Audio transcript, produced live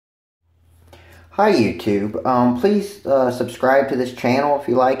Hi YouTube. Please subscribe to this channel if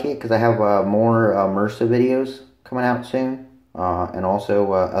you like it, because I have more MRSA videos coming out soon, and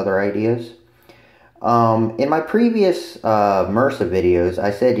also other ideas. In my previous MRSA videos,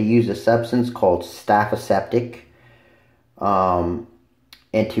 I said to use a substance called Staphaseptic, and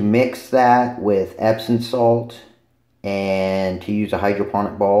to mix that with Epsom salt and to use a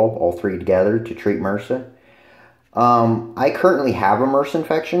hydroponic bulb, all three together, to treat MRSA. I currently have a MRSA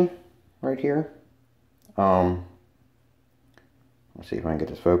infection right here. Let's see if I can get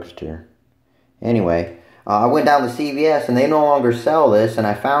this focused here. Anyway, I went down to CVS and they no longer sell this, and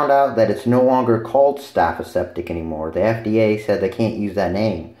I found out that it's no longer called Staphaseptic anymore. The FDA said they can't use that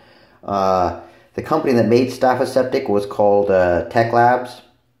name. The company that made Staphaseptic was called tecu.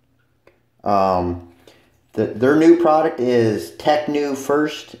 Their new product is tecu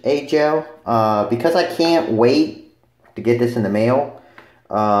First Aid Gel. Because I can't wait to get this in the mail,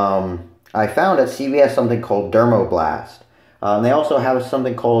 I found at CVS something called Dermoblast. And they also have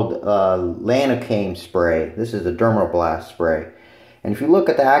something called Lanocane spray. This is a Dermoblast spray. And if you look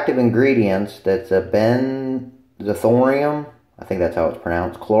at the active ingredients, that's a benzethorium, I think that's how it's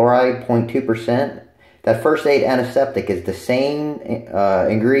pronounced, chloride, 0.2%. That first aid antiseptic is the same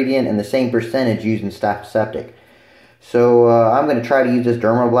ingredient and the same percentage used in Staphaseptic. So I'm going to try to use this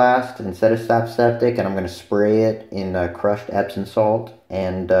Dermoblast instead of Staphaseptic, and I'm going to spray it in crushed Epsom salt,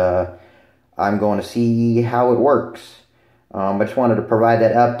 and I'm going to see how it works. I just wanted to provide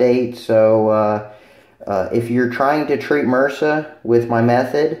that update. So if you're trying to treat MRSA with my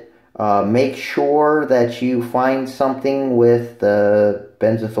method, make sure that you find something with the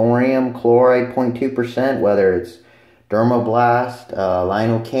benzethorium, chloride, 0.2%, whether it's Dermoblast,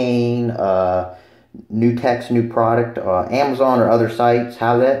 Lanocane, new product, Amazon or other sites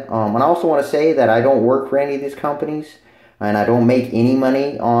have it. And I also want to say that I don't work for any of these companies, and I don't make any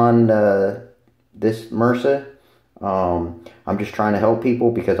money on this MRSA. I'm just trying to help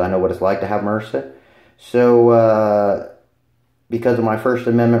people because I know what it's like to have MRSA. So because of my First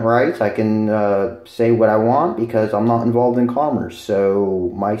Amendment rights, I can say what I want because I'm not involved in commerce. So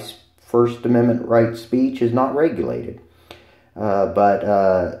my First Amendment right speech is not regulated. But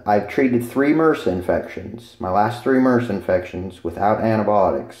I've treated 3 MRSA infections, my last 3 MRSA infections, without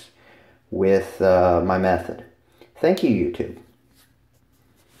antibiotics with my method. Thank you, YouTube.